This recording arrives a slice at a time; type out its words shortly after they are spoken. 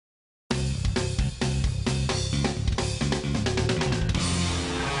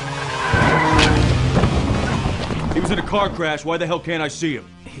in a car crash. Why the hell can't I see him?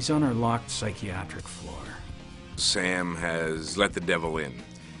 He's on our locked psychiatric floor. Sam has let the devil in,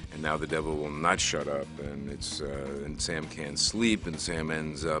 and now the devil will not shut up, and and Sam can't sleep, and Sam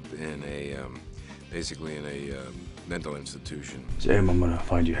ends up in basically in a mental institution. Sam, I'm gonna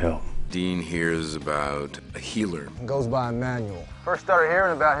find you help. Dean hears about a healer. Goes by Emmanuel. First started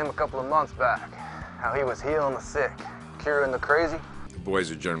hearing about him a couple of months back. How he was healing the sick, curing the crazy. The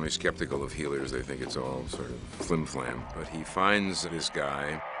boys are generally skeptical of healers. They think it's all sort of flim-flam. But he finds this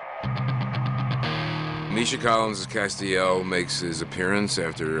guy. Misha Collins as Castiel makes his appearance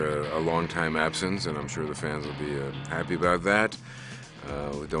after a long time absence, and I'm sure the fans will be happy about that.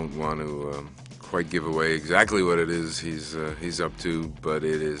 We don't want to quite give away exactly what it is he's up to, but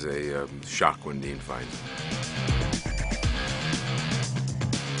it is a shock when Dean finds him.